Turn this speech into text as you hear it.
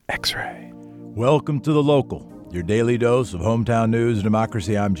X-Ray. Welcome to The Local, your daily dose of hometown news and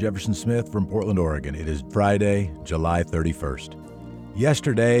democracy. I'm Jefferson Smith from Portland, Oregon. It is Friday, July 31st.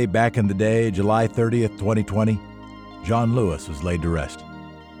 Yesterday, back in the day, July 30th, 2020, John Lewis was laid to rest.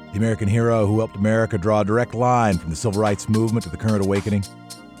 The American hero who helped America draw a direct line from the civil rights movement to the current awakening.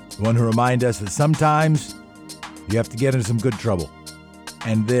 The one who reminds us that sometimes you have to get into some good trouble.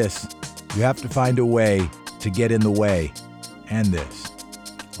 And this, you have to find a way to get in the way. And this.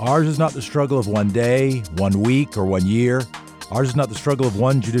 Ours is not the struggle of one day, 1 week, or 1 year. Ours is not the struggle of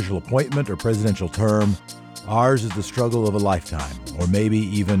one judicial appointment or presidential term. Ours is the struggle of a lifetime, or maybe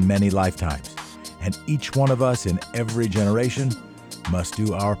even many lifetimes. And each one of us in every generation must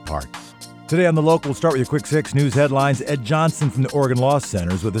do our part. Today on The Local, we'll start with your Quick Six news headlines. Ed Johnson from the Oregon Law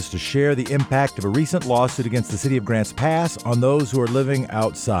Center is with us to share the impact of a recent lawsuit against the city of Grants Pass on those who are living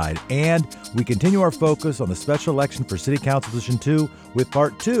outside. And we continue our focus on the special election for City Council Position 2 with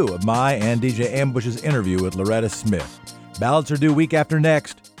Part 2 of my and DJ Ambush's interview with Loretta Smith. Ballots are due week after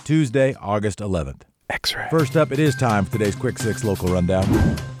next, Tuesday, August 11th. X-Ray. First up, it is time for today's Quick Six local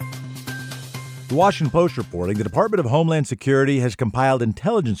rundown. The Washington Post reporting the Department of Homeland Security has compiled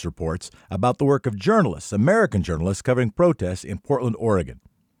intelligence reports about the work of journalists, American journalists, covering protests in Portland, Oregon.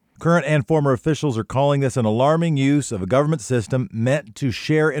 Current and former officials are calling this an alarming use of a government system meant to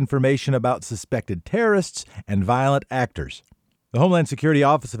share information about suspected terrorists and violent actors. The Homeland Security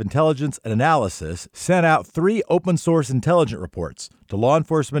Office of Intelligence and Analysis sent out 3 open-source intelligence reports to law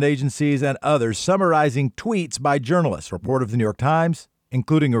enforcement agencies and others summarizing tweets by journalists, reporter of the New York Times,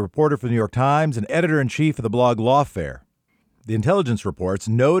 including a reporter for the New York Times and editor-in-chief of the blog Lawfare. The intelligence reports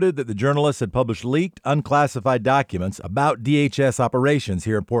noted that the journalists had published leaked, unclassified documents about DHS operations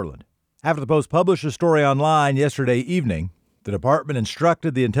here in Portland. After the Post published a story online yesterday evening, the department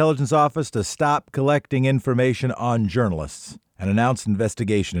instructed the intelligence office to stop collecting information on journalists and announced an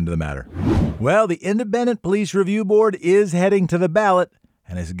investigation into the matter. Well, the Independent Police Review Board is heading to the ballot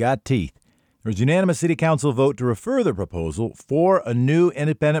and has got teeth. There was a unanimous City Council vote to refer the proposal for a new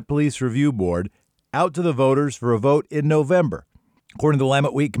Independent Police Review Board out to the voters for a vote in November. According to the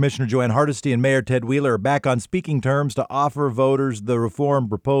Willamette Week, Commissioner Joanne Hardesty and Mayor Ted Wheeler are back on speaking terms to offer voters the reform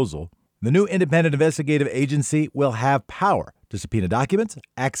proposal. The new independent investigative agency will have power to subpoena documents,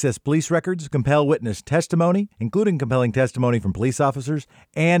 access police records, compel witness testimony, including compelling testimony from police officers,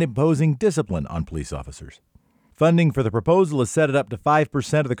 and imposing discipline on police officers. Funding for the proposal is set at up to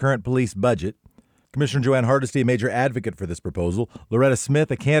 5% of the current police budget. Commissioner Joanne Hardesty, a major advocate for this proposal, Loretta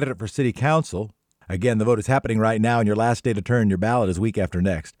Smith, a candidate for city council, again, the vote is happening right now and your last day to turn your ballot is week after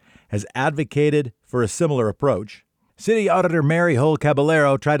next, has advocated for a similar approach. City Auditor Mary Hull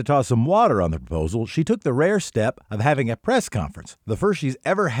Caballero tried to toss some water on the proposal. She took the rare step of having a press conference, the first she's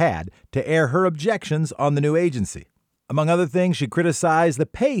ever had, to air her objections on the new agency. Among other things, she criticized the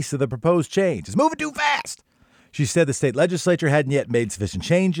pace of the proposed change. It's moving too fast. She said the state legislature hadn't yet made sufficient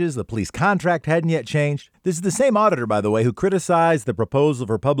changes, the police contract hadn't yet changed. This is the same auditor, by the way, who criticized the proposal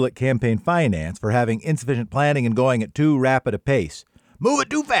for public campaign finance for having insufficient planning and going at too rapid a pace. Move it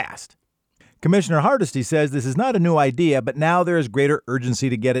too fast. Commissioner Hardesty says this is not a new idea, but now there is greater urgency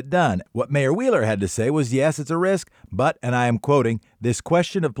to get it done. What Mayor Wheeler had to say was, yes, it's a risk, but, and I am quoting, this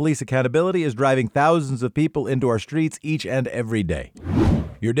question of police accountability is driving thousands of people into our streets each and every day.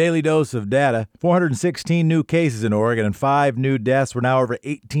 Your daily dose of data, 416 new cases in Oregon and 5 new deaths. We're now over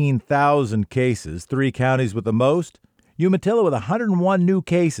 18,000 cases, 3 counties with the most. Umatilla with 101 new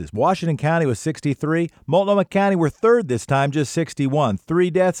cases. Washington County with 63. Multnomah County were third this time, just 61. 3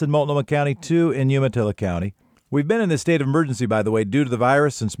 deaths in Multnomah County, 2 in Umatilla County. We've been in this state of emergency, by the way, due to the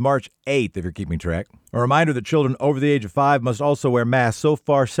virus since March 8th, if you're keeping track. A reminder that children over the age of 5 must also wear masks. So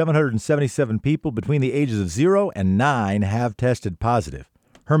far, 777 people between the ages of 0 and 9 have tested positive.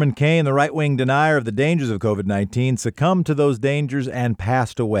 Herman Cain, the right-wing denier of the dangers of COVID-19, succumbed to those dangers and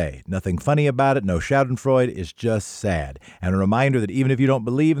passed away. Nothing funny about it, no schadenfreude, it's just sad. And a reminder that even if you don't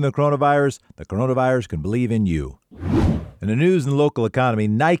believe in the coronavirus can believe in you. In the news and local economy,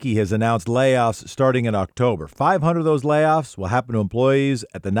 Nike has announced layoffs starting in October. 500 of those layoffs will happen to employees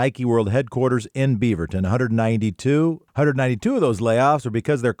at the Nike World headquarters in Beaverton. 192 of those layoffs are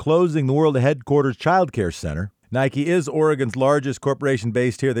because they're closing the World headquarters Child Care Center. Nike is Oregon's largest corporation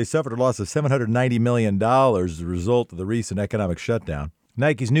based here. They suffered a loss of $790 million as a result of the recent economic shutdown.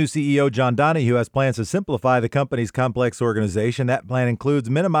 Nike's new CEO, John Donahue, has plans to simplify the company's complex organization. That plan includes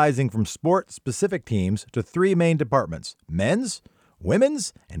minimizing from sport-specific teams to 3 main departments: men's,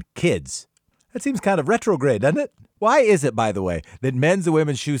 women's, and kids. That seems kind of retrograde, doesn't it? Why is it, by the way, that men's and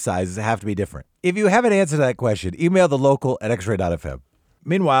women's shoe sizes have to be different? If you have an answer to that question, email thelocal@xray.fm.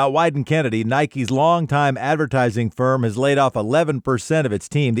 Meanwhile, Wieden+Kennedy, Nike's longtime advertising firm, has laid off 11% of its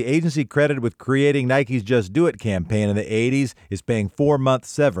team. The agency, credited with creating Nike's Just Do It campaign in the 80s, is paying 4-month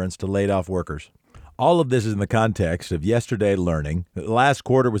severance to laid-off workers. All of this is in the context of yesterday learning that the last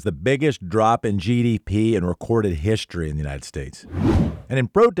quarter was the biggest drop in GDP in recorded history in the United States. And in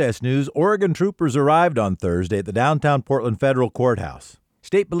protest news, Oregon troopers arrived on Thursday at the downtown Portland Federal Courthouse.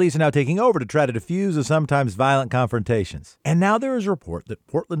 State police are now taking over to try to defuse the sometimes violent confrontations. And now there is a report that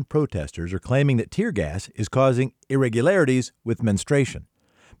Portland protesters are claiming that tear gas is causing irregularities with menstruation.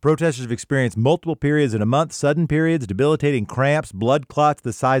 Protesters have experienced multiple periods in a month, sudden periods, debilitating cramps, blood clots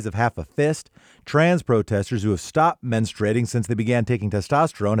the size of half a fist. Trans protesters who have stopped menstruating since they began taking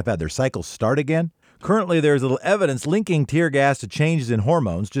testosterone have had their cycles start again. Currently, there is little evidence linking tear gas to changes in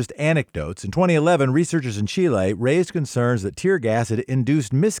hormones, just anecdotes. In 2011, researchers in Chile raised concerns that tear gas had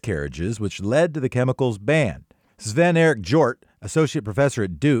induced miscarriages, which led to the chemical's ban. Sven-Erik Hjort, associate professor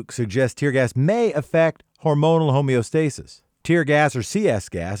at Duke, suggests tear gas may affect hormonal homeostasis. Tear gas, or CS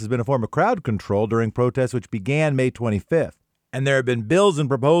gas, has been a form of crowd control during protests which began May 25th. And there have been bills and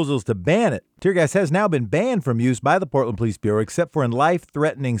proposals to ban it. Tear gas has now been banned from use by the Portland Police Bureau except for in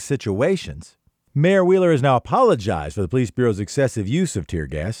life-threatening situations. Mayor Wheeler has now apologized for the Police Bureau's excessive use of tear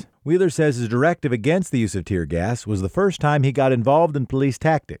gas. Wheeler says his directive against the use of tear gas was the first time he got involved in police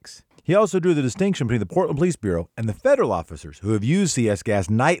tactics. He also drew the distinction between the Portland Police Bureau and the federal officers who have used CS gas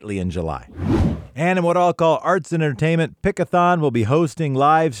nightly in July. And in what I'll call arts and entertainment, Pickathon will be hosting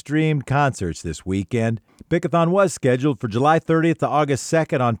live-streamed concerts this weekend. Pickathon was scheduled for July 30th to August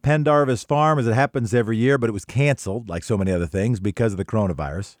 2nd on Pendarvis Farm, as it happens every year, but it was canceled, like so many other things, because of the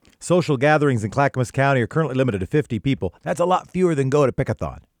coronavirus. Social gatherings in Clackamas County are currently limited to 50 people. That's a lot fewer than go to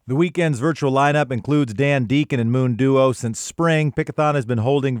Pickathon. The weekend's virtual lineup includes Dan Deacon and Moon Duo. Since spring, Pickathon has been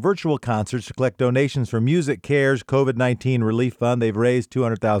holding virtual concerts to collect donations for Music Cares COVID-19 Relief Fund. They've raised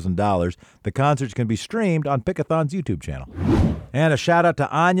 $200,000. The concerts can be streamed on Pickathon's YouTube channel. And a shout-out to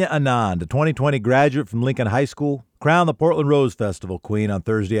Anya Anand, a 2020 graduate from Lincoln High School, crowned the Portland Rose Festival queen on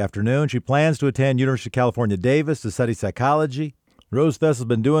Thursday afternoon. She plans to attend University of California, Davis to study psychology. Rose Festival's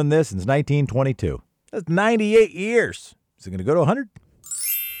been doing this since 1922. That's 98 years. Is it going to go to 100?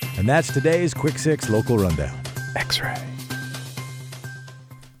 And that's today's Quick Six Local Rundown. X-Ray.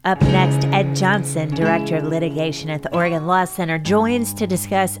 Up next, Ed Johnson, Director of Litigation at the Oregon Law Center, joins to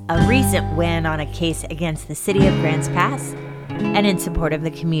discuss a recent win on a case against the city of Grants Pass and in support of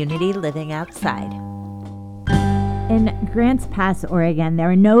the community living outside. In Grants Pass, Oregon, there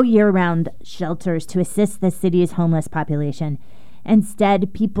are no year-round shelters to assist the city's homeless population.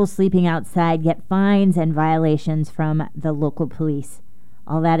 Instead, people sleeping outside get fines and violations from the local police.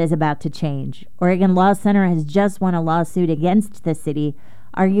 All that is about to change. Oregon Law Center has just won a lawsuit against the city,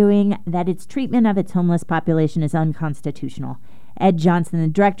 arguing that its treatment of its homeless population is unconstitutional. Ed Johnson, the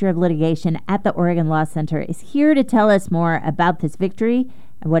Director of Litigation at the Oregon Law Center, is here to tell us more about this victory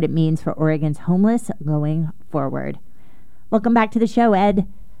and what it means for Oregon's homeless going forward. Welcome back to the show, Ed.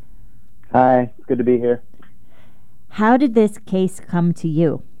 Hi, it's good to be here. How did this case come to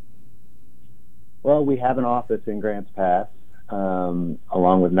you? Well, we have an office in Grants Pass,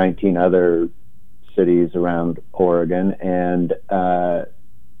 along with 19 other cities around Oregon, and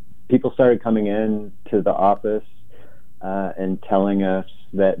people started coming in to the office and telling us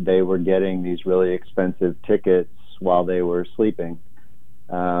that they were getting these really expensive tickets while they were sleeping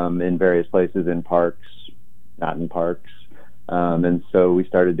in various places, in parks, not in parks. And so we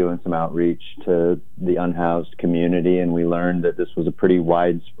started doing some outreach to the unhoused community, and we learned that this was a pretty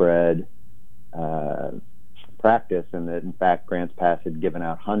widespread practice, and that in fact Grants Pass had given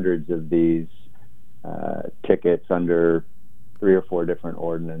out hundreds of these tickets under 3 or 4 different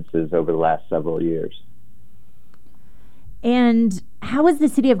ordinances over the last several years. And how was the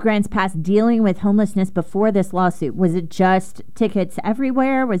city of Grants Pass dealing with homelessness before this lawsuit? Was it just tickets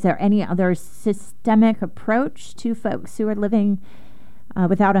everywhere? Was there any other systemic approach to folks who are living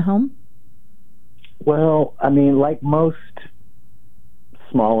without a home? Well, I mean, like most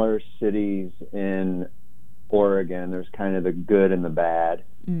smaller cities in Oregon, there's kind of the good and the bad.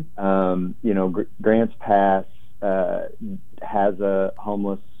 Grants Pass has a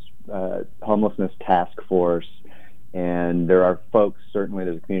homelessness task force, and there are folks, certainly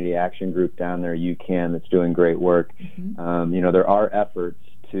there's a community action group down there, UCAN, that's doing great work. There are efforts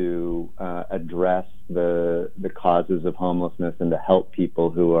to address the causes of homelessness and to help people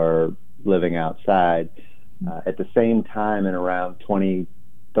who are living outside. At the same time, in around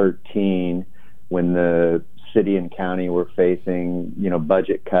 2013, when the city and county were facing,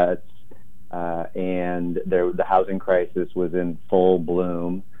 budget cuts, and the housing crisis was in full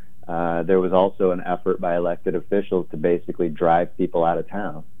bloom, there was also an effort by elected officials to basically drive people out of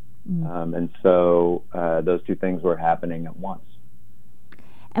town. And so those two things were happening at once.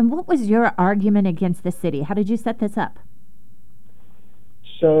 And what was your argument against the city? How did you set this up?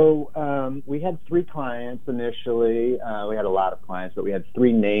 So we had 3 clients initially. We had a lot of clients, but we had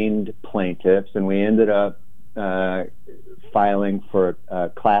 3 named plaintiffs, and we ended up filing for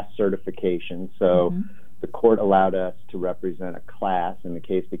class certification. So the court allowed us to represent a class, and the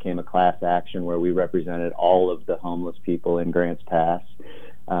case became a class action where we represented all of the homeless people in Grants Pass,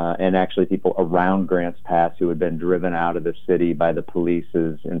 and actually people around Grants Pass who had been driven out of the city by the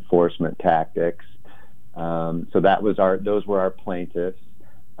police's enforcement tactics. So those were our plaintiffs.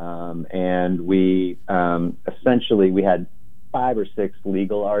 And we essentially we had 5 or 6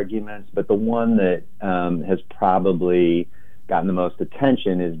 legal arguments, but the one that has probably gotten the most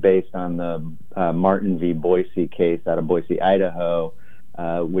attention is based on the Martin v. Boise case out of Boise, Idaho,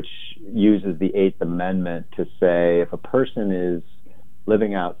 which uses the 8th Amendment to say if a person is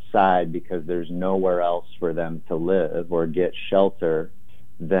living outside because there's nowhere else for them to live or get shelter,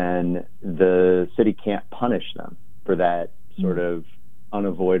 then the city can't punish them for that sort of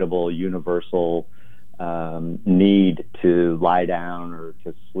unavoidable universal need to lie down or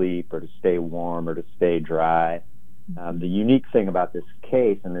to sleep or to stay warm or to stay dry. The unique thing about this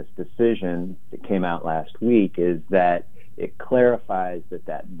case and this decision that came out last week is that it clarifies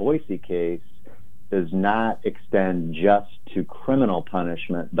that Boise case does not extend just to criminal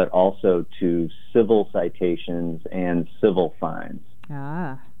punishment, but also to civil citations and civil fines.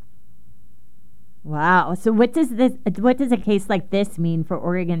 Wow. So what does a case like this mean for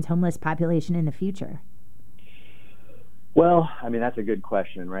Oregon's homeless population in the future? Well, I mean, that's a good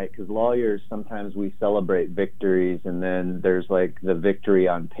question, right? Because lawyers, sometimes we celebrate victories, and then there's like the victory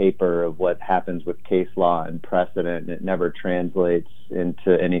on paper of what happens with case law and precedent, and it never translates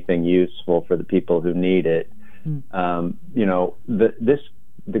into anything useful for the people who need it.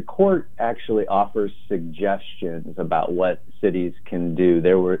 The court actually offers suggestions about what cities can do.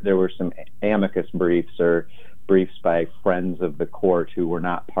 There were some amicus briefs or briefs by friends of the court who were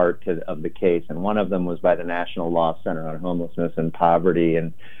not part of the case, and one of them was by the National Law Center on Homelessness and Poverty,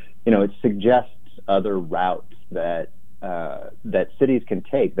 and it suggests other routes that cities can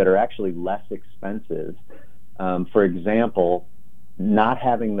take that are actually less expensive. For example, not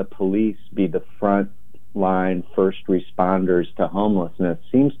having the police be the front line first responders to homelessness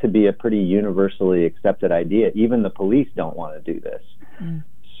seems to be a pretty universally accepted idea. Even the police don't want to do this.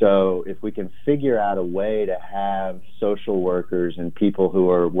 So if we can figure out a way to have social workers and people who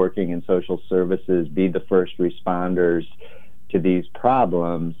are working in social services be the first responders to these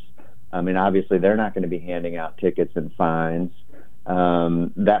problems, I mean, obviously they're not going to be handing out tickets and fines.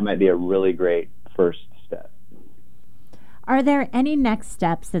 That might be a really great first step. Are there any next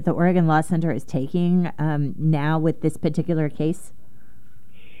steps that the Oregon Law Center is taking now with this particular case?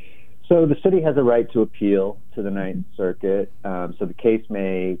 So the city has a right to appeal to the Ninth Circuit, so the case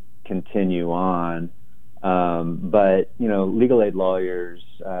may continue on. But, legal aid lawyers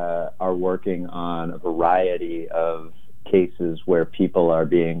are working on a variety of cases where people are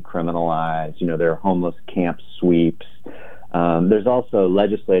being criminalized. There are homeless camp sweeps. There's also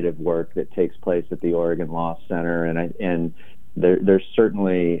legislative work that takes place at the Oregon Law Center, and there's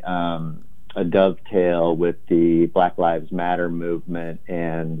certainly a dovetail with the Black Lives Matter movement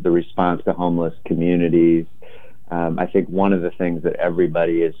and the response to homeless communities. I think one of the things that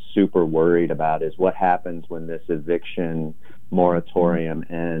everybody is super worried about is what happens when this eviction moratorium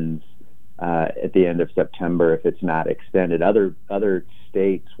ends at the end of September if it's not extended. Other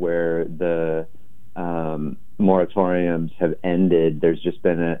states where the moratoriums have ended, there's just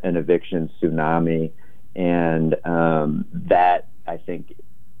been an eviction tsunami, and that, I think,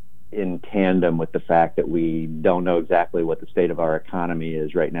 in tandem with the fact that we don't know exactly what the state of our economy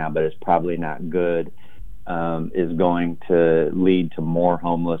is right now, but it's probably not good, is going to lead to more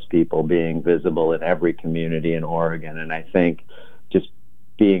homeless people being visible in every community in Oregon. And I think just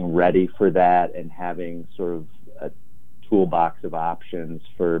being ready for that and having sort of a toolbox of options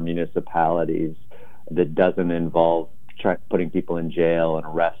for municipalities that doesn't involve putting people in jail and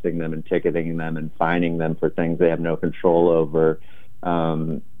arresting them and ticketing them and fining them for things they have no control over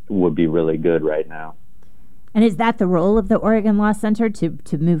would be really good right now. And is that the role of the Oregon Law Center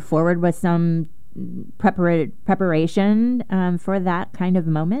to move forward with some preparation for that kind of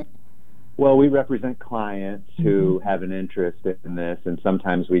moment? Well, we represent clients who have an interest in this, and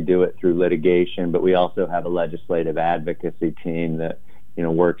sometimes we do it through litigation, but we also have a legislative advocacy team that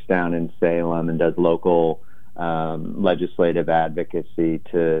works down in Salem and does local legislative advocacy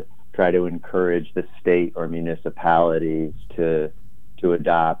to try to encourage the state or municipalities to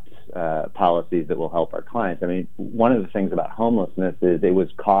adopt policies that will help our clients. I mean, one of the things about homelessness is it was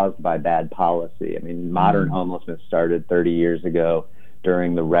caused by bad policy. I mean, modern homelessness started 30 years ago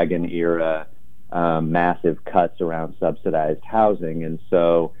during the Reagan era, massive cuts around subsidized housing. And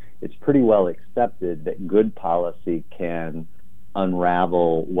so it's pretty well accepted that good policy can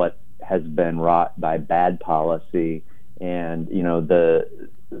unravel what has been wrought by bad policy. And, you know,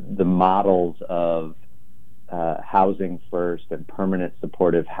 the models of housing first and permanent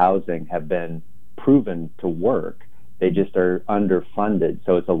supportive housing have been proven to work. They just are underfunded.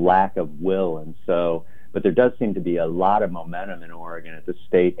 So it's a lack of will. And so, but there does seem to be a lot of momentum in Oregon at the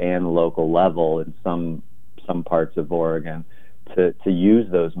state and local level in some parts of Oregon to use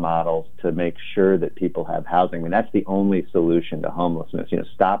those models to make sure that people have housing. I mean, that's the only solution to homelessness. You know,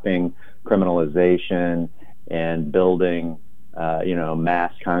 stopping criminalization and building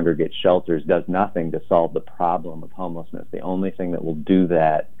mass congregate shelters does nothing to solve the problem of homelessness. The only thing that will do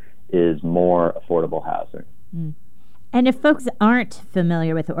that is more affordable housing. Mm. And if folks aren't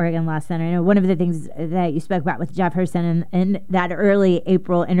familiar with the Oregon Law Center, I know one of the things that you spoke about with Jefferson in that early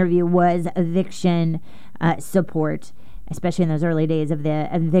April interview was eviction support, especially in those early days of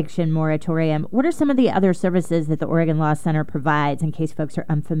the eviction moratorium. What are some of the other services that the Oregon Law Center provides in case folks are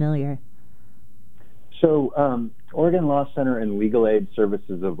unfamiliar? So Oregon Law Center and Legal Aid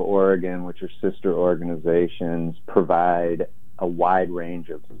Services of Oregon, which are sister organizations, provide a wide range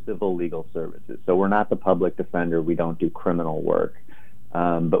of civil legal services. So we're not the public defender. We don't do criminal work.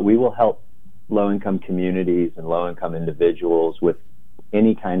 But we will help low-income communities and low-income individuals with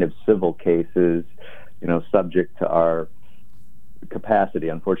any kind of civil cases, you know, subject to our capacity.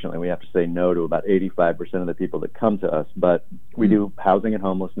 Unfortunately, we have to say no to about 85% of the people that come to us. But we do housing and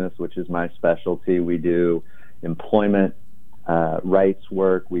homelessness, which is my specialty. We do employment rights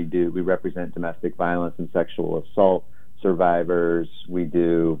work. We represent domestic violence and sexual assault survivors. We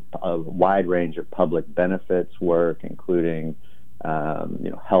do a wide range of public benefits work, including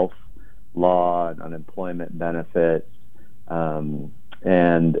health law and unemployment benefits. And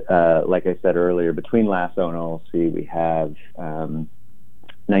like I said earlier, between LASSO and OLC, we have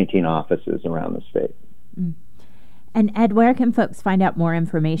 19 offices around the state. Mm. And Ed, where can folks find out more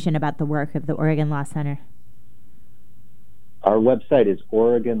information about the work of the Oregon Law Center? Our website is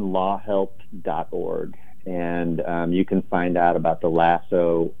OregonLawHelp.org, and you can find out about the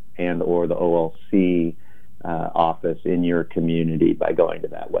LASSO and or the OLC office in your community by going to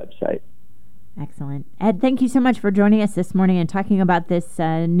that website. Excellent. Ed, thank you so much for joining us this morning and talking about this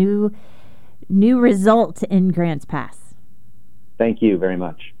new result in Grants Pass. Thank you very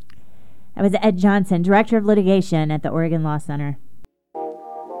much. That was Ed Johnson, Director of Litigation at the Oregon Law Center.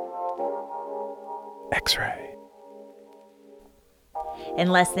 X-ray. In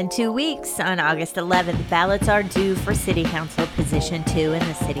less than 2 weeks, on August 11th, ballots are due for City Council Position 2 in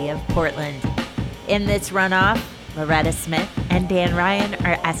the city of Portland. In this runoff, Loretta Smith and Dan Ryan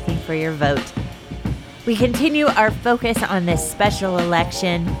are asking for your vote. We continue our focus on this special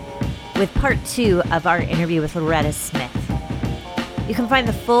election with part 2 of our interview with Loretta Smith. You can find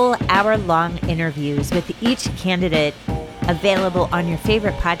the full hour-long interviews with each candidate available on your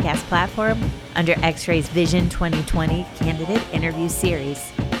favorite podcast platform under X-Ray's Vision 2020 Candidate Interview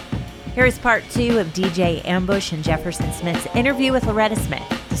Series. Here is part 2 of DJ Ambush and Jefferson Smith's interview with Loretta Smith,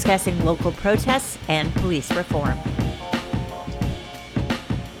 discussing local protests and police reform.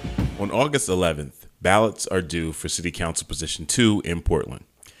 On August 11th, ballots are due for City Council Position 2 in Portland.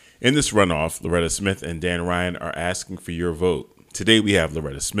 In this runoff, Loretta Smith and Dan Ryan are asking for your vote. Today we have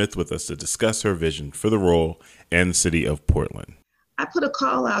Loretta Smith with us to discuss her vision for the role and the city of Portland. I put a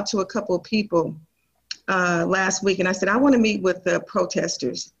call out to a couple of people last week, and I said, I want to meet with the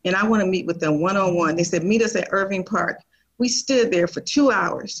protesters, and I want to meet with them one-on-one. They said, meet us at Irving Park. We stood there for 2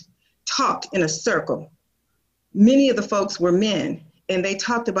 hours, talked in a circle. Many of the folks were men, and they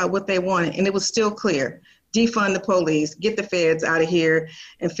talked about what they wanted, and it was still clear. Defund the police, get the feds out of here,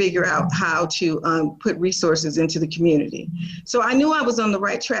 and figure out how to put resources into the community. So I knew I was on the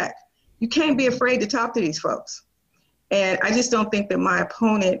right track. You can't be afraid to talk to these folks. And I just don't think that my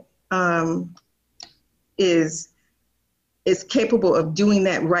opponent is capable of doing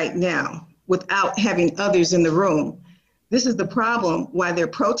that right now without having others in the room. This is the problem why they're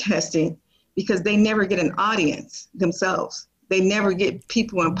protesting, because they never get an audience themselves. They never get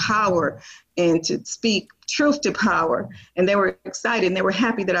people in power and to speak truth to power. And they were excited and they were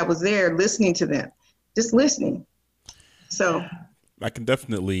happy that I was there listening to them, just listening. So I can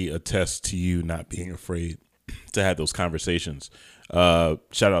definitely attest to you not being afraid to have those conversations. Shout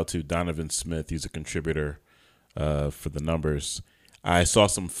out to Donovan Smith. He's a contributor for the numbers. I saw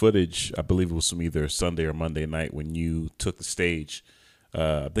some footage, I believe it was from either Sunday or Monday night, when you took the stage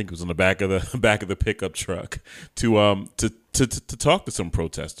I think it was on the back of the pickup truck to talk to some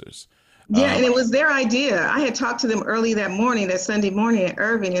protesters. Yeah, and it was their idea. I had talked to them early that morning, that Sunday morning in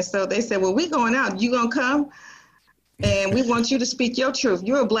Irving, and so they said, "Well, we going out. You gonna come? And we want you to speak your truth.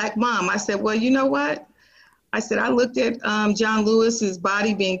 You're a Black mom." I said, "Well, you know what?" I said, "I looked at John Lewis's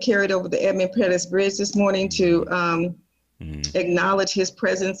body being carried over the Edmund Pettus Bridge this morning to acknowledge his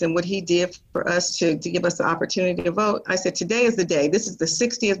presence and what he did for us to give us the opportunity to vote." I said, "Today is the day. This is the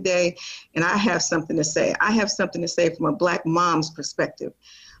 60th day, and I have something to say. I have something to say from a Black mom's perspective.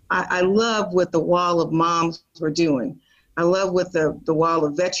 I love what the wall of moms were doing. I love what the wall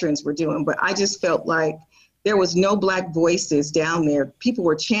of veterans were doing, but I just felt like there was no Black voices down there. People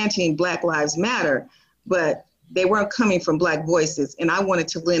were chanting Black Lives Matter, but they weren't coming from Black voices. And I wanted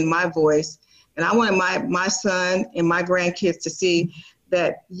to lend my voice. And I wanted my son and my grandkids to see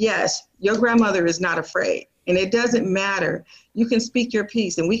that, yes, your grandmother is not afraid. And it doesn't matter. You can speak your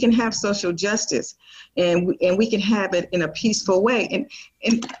piece, and we can have social justice, and we can have it in a peaceful way.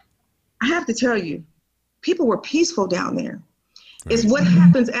 And I have to tell you, people were peaceful down there. Right. It's what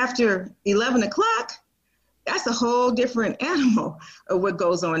happens after 11 o'clock. That's a whole different animal of what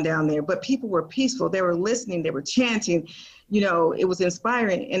goes on down there. But people were peaceful. They were listening. They were chanting. You know, it was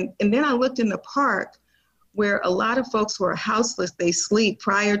inspiring. And then I looked in the park where a lot of folks who are houseless, they sleep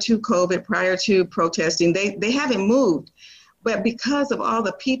prior to COVID, prior to protesting. They haven't moved. But because of all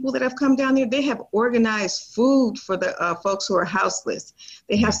the people that have come down there, they have organized food for the folks who are houseless.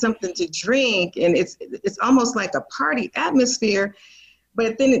 They have something to drink, and it's almost like a party atmosphere.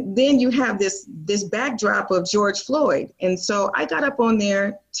 But then you have this backdrop of George Floyd. And so I got up on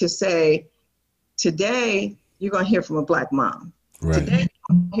there to say, today you're going to hear from a Black mom. Right. Today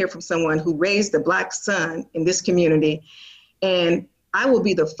you're going to hear from someone who raised a Black son in this community. And I will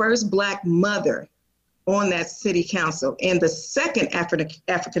be the first Black mother on that city council and the second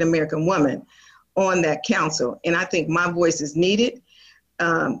African-American woman on that council. And I think my voice is needed.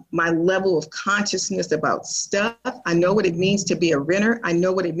 My level of consciousness about stuff. I know what it means to be a renter. I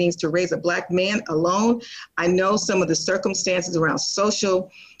know what it means to raise a Black man alone. I know some of the circumstances around social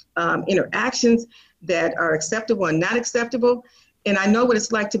interactions that are acceptable and not acceptable. And I know what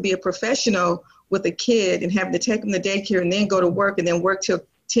it's like to be a professional with a kid and having to take them to daycare and then go to work and then work till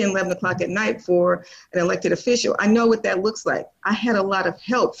 10, 11 o'clock at night for an elected official. I know what that looks like. I had a lot of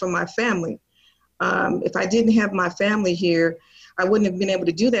help from my family. If I didn't have my family here, I wouldn't have been able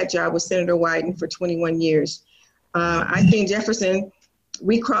to do that job with Senator Wyden for 21 years. I think Jefferson,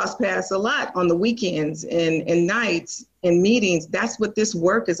 we cross paths a lot on the weekends and nights and meetings. That's what this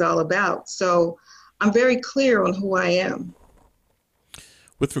work is all about. So I'm very clear on who I am.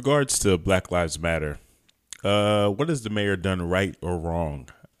 With regards to Black Lives Matter, what has the mayor done right or wrong?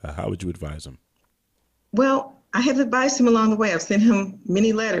 How would you advise him? Well, I have advised him along the way. I've sent him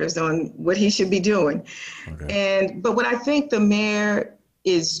many letters on what he should be doing. Okay. But what I think the mayor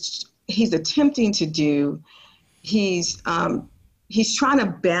he's attempting to do, he's trying to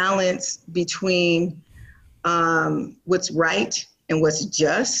balance between what's right and what's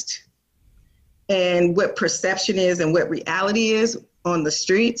just and what perception is and what reality is on the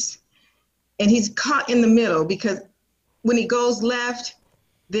streets. And he's caught in the middle because when he goes left,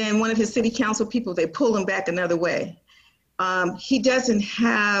 then one of his city council people, they pull him back another way. He doesn't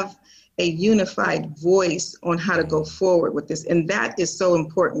have a unified voice on how to go forward with this. And that is so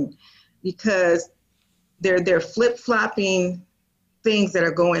important because they're flip-flopping things that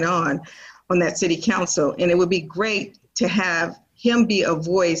are going on that city council. And it would be great to have him be a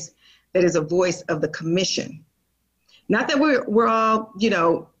voice that is a voice of the commission. Not that we're all,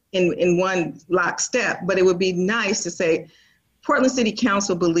 in one lockstep, but it would be nice to say, Portland City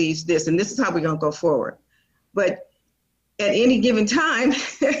Council believes this, and this is how we're going to go forward. But at any given time,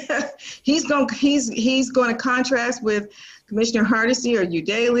 he's going to contrast with Commissioner Hardesty or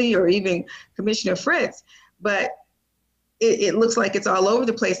Udaley or even Commissioner Fritz. But it looks like it's all over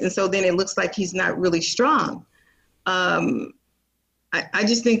the place, and so then it looks like he's not really strong. I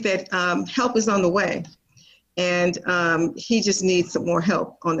just think that help is on the way, and he just needs some more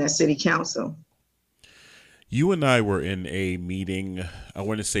help on that city council. You and I were in a meeting, I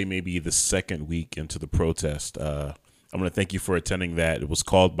want to say maybe the second week into the protest. I want to thank you for attending that. It was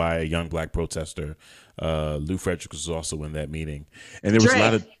called by a young Black protester. Lou Frederick was also in that meeting. And there was a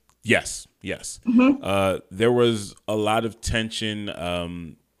lot of, yes. Mm-hmm. There was a lot of tension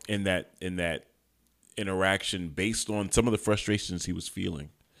in that interaction based on some of the frustrations he was feeling.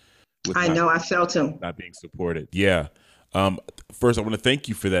 I felt him. Not being supported. Yeah. First, I want to thank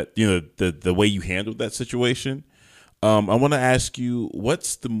you for that, the way you handled that situation. I want to ask you,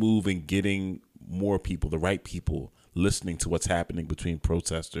 what's the move in getting more people, the right people, listening to what's happening between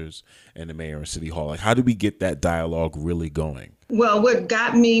protesters and the mayor and City Hall? Like, how do we get that dialogue really going? Well, what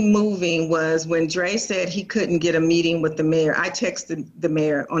got me moving was when Dre said he couldn't get a meeting with the mayor. I texted the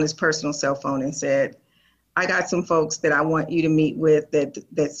mayor on his personal cell phone and said, I got some folks that I want you to meet with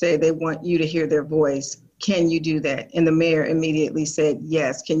that say they want you to hear their voice. Can you do that? And the mayor immediately said,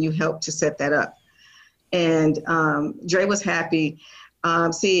 yes. Can you help to set that up? And Dre was happy.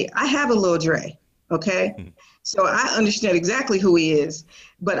 See, I have a little Dre, okay? Mm-hmm. So I understand exactly who he is,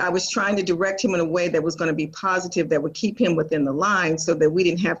 but I was trying to direct him in a way that was going to be positive, that would keep him within the line so that we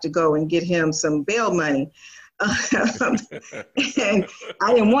didn't have to go and get him some bail money. And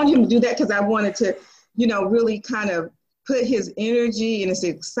I didn't want him to do that because I wanted to, really kind of put his energy and his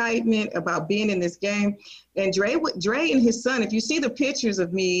excitement about being in this game. And Dre and his son, if you see the pictures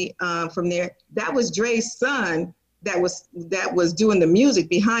of me from there, that was Dre's son that was doing the music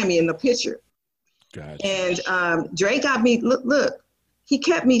behind me in the picture. Gotcha. And Dre got me, look, he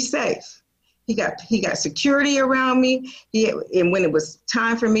kept me safe. He got security around me. And when it was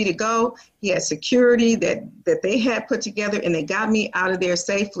time for me to go, he had security that they had put together, and they got me out of there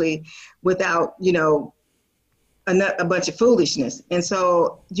safely without, a bunch of foolishness. And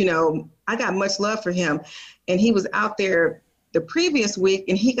so, I got much love for him. And he was out there the previous week,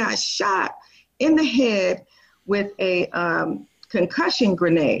 and he got shot in the head with a concussion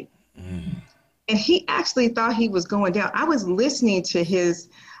grenade. Mm. And he actually thought he was going down. I was listening to his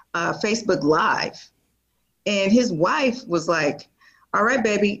Facebook Live, and his wife was like, all right,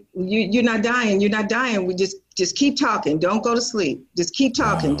 baby, you're not dying. You're not dying. We just keep talking. Don't go to sleep. Just keep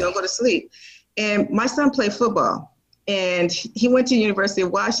talking. Wow. Don't go to sleep. And my son played football, and he went to the University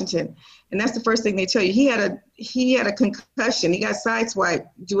of Washington. And that's the first thing they tell you. He had a concussion. He got sideswiped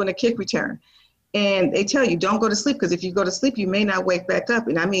doing a kick return. And they tell you, don't go to sleep, because if you go to sleep, you may not wake back up.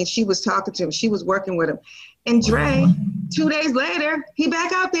 And I mean, she was talking to him. She was working with him. And Dre, 2 days later, he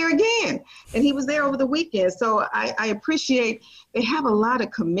back out there again. And he was there over the weekend. So I appreciate, they have a lot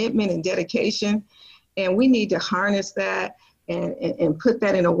of commitment and dedication. And we need to harness that and put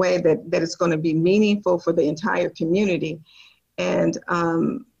that in a way that it's going to be meaningful for the entire community. And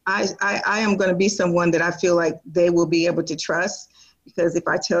I am going to be someone that I feel like they will be able to trust. Because if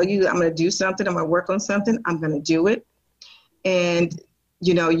I tell you I'm going to do something, I'm going to work on something, I'm going to do it. And,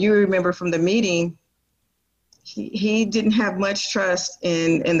 you remember from the meeting, he didn't have much trust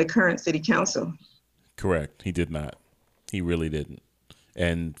in the current city council. Correct. He did not. He really didn't.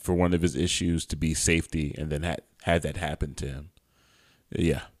 And for one of his issues to be safety, and then had that happen to him.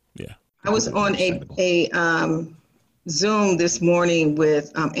 Yeah. I was on a Zoom this morning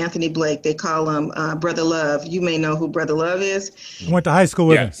with Anthony Blake. They call him Brother Love. You may know who Brother Love is. I went to high school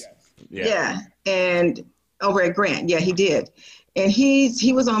with him. Yeah. And over at Grant. Yeah, he did. And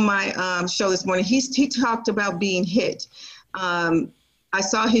he was on my show this morning. He talked about being hit. I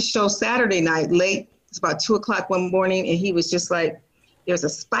saw his show Saturday night late. It's about 2:00 one morning. And he was just like, there's a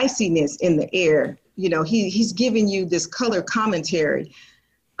spiciness in the air. He's giving you this color commentary.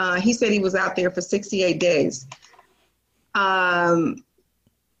 He said he was out there for 68 days. But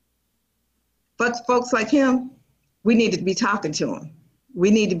folks like him, we need to be talking to him. We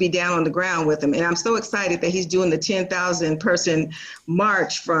need to be down on the ground with him. And I'm so excited that he's doing the 10,000 person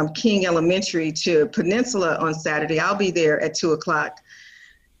march from King Elementary to Peninsula on Saturday. I'll be there at 2:00.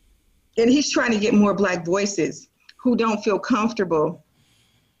 And he's trying to get more Black voices who don't feel comfortable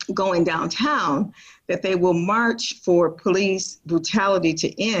going downtown, that they will march for police brutality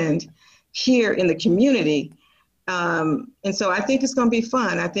to end here in the community. And so I think it's going to be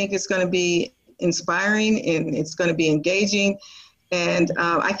fun. I think it's going to be inspiring, and it's going to be engaging. And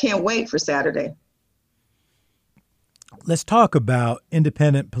I can't wait for Saturday. Let's talk about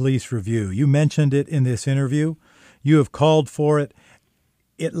independent police review. You mentioned it in this interview. You have called for it.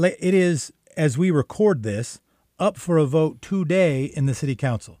 It is, as we record this, up for a vote today in the city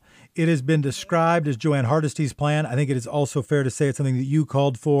council. It has been described as Joanne Hardesty's plan. I think it is also fair to say it's something that you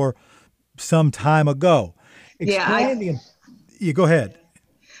called for some time ago. Go ahead.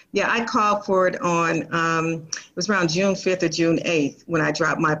 Yeah, I called for it on, it was around June 5th or June 8th when I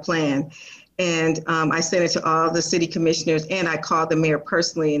dropped my plan. And I sent it to all the city commissioners, and I called the mayor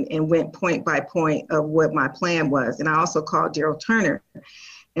personally and went point by point of what my plan was. And I also called Daryl Turner,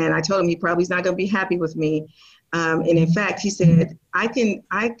 and I told him he probably is not going to be happy with me. And in fact, he said, I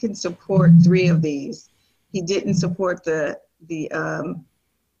can support 3 of these. He didn't support the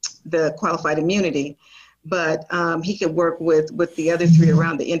qualified immunity, but he could work with the other 3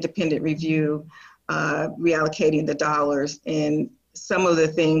 around the independent review, reallocating the dollars, and some of the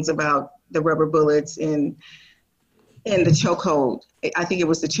things about the rubber bullets and in the chokehold. I think it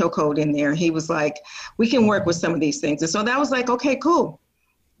was the chokehold in there. He was like, we can work with some of these things. And so that was like, okay, cool.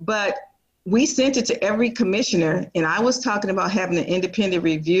 But we sent it to every commissioner, and I was talking about having an independent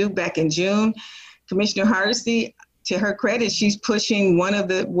review back in June. Commissioner Hardesty, to her credit, she's pushing one of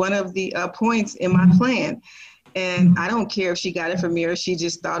the points in my plan. And I don't care if she got it from me or she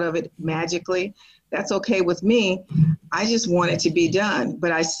just thought of it magically. That's okay with me. I just want it to be done.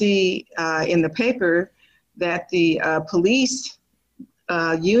 But I see in the paper that the police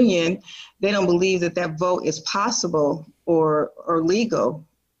union, they don't believe that vote is possible or legal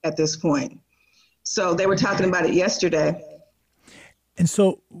at this point. So they were talking about it yesterday. And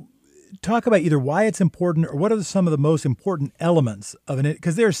so talk about either why it's important or what are some of the most important elements of it,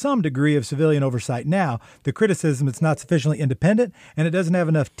 because there's some degree of civilian oversight now. The criticism, it's not sufficiently independent and it doesn't have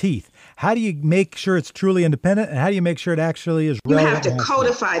enough teeth. How do you make sure it's truly independent, and how do you make sure it actually is relevant? You have to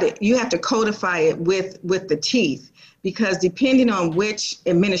codify it. You have to codify it with the teeth, because depending on which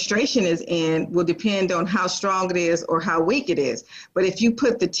administration is in will depend on how strong it is or how weak it is. But if you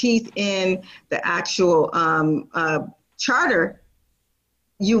put the teeth in the actual charter,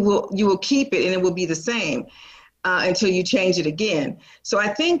 you will keep it and it will be the same until you change it again. So I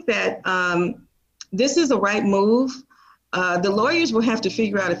think that this is the right move. The lawyers will have to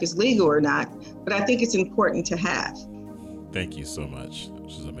figure out if it's legal or not, but I think it's important to have. Thank you so much.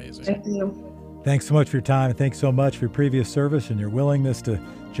 This is amazing. Thank you. Thanks so much for your time, and thanks so much for your previous service and your willingness to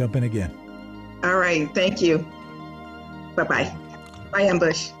jump in again. All right. Thank you. Bye-bye. Bye,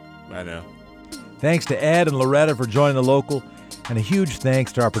 Ambush. Bye now. Thanks to Ed and Loretta for joining The Local, and a huge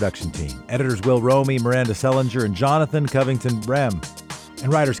thanks to our production team, editors Will Romey, Miranda Sellinger, and Jonathan Covington-Brem,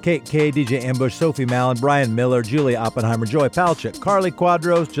 and writers Kate Kay, DJ Ambush, Sophie Mallon, Brian Miller, Julia Oppenheimer, Joy Palchik, Carly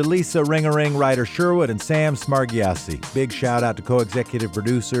Quadros, Jaleesa Ringaring, writer Sherwood, and Sam Smargiassi. Big shout out to co-executive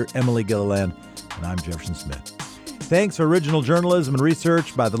producer Emily Gilliland, and I'm Jefferson Smith. Thanks for original journalism and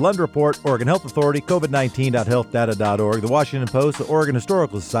research by the Lund Report, Oregon Health Authority, COVID-19.healthdata.org, the Washington Post, the Oregon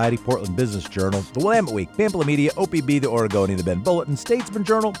Historical Society, Portland Business Journal, the Willamette Week, Pamphlet Media, OPB, the Oregonian, the Bend Bulletin, Statesman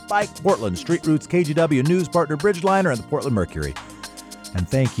Journal, Bike, Portland, Street Roots, KGW, News Partner, Bridgeliner, and the Portland Mercury. And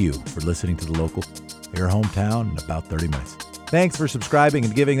thank you for listening to The Local, your hometown in about 30 minutes. Thanks for subscribing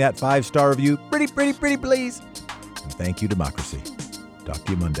and giving that 5-star review. Pretty, please. And thank you, Democracy. Talk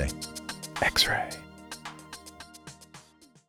to you Monday. X-Ray.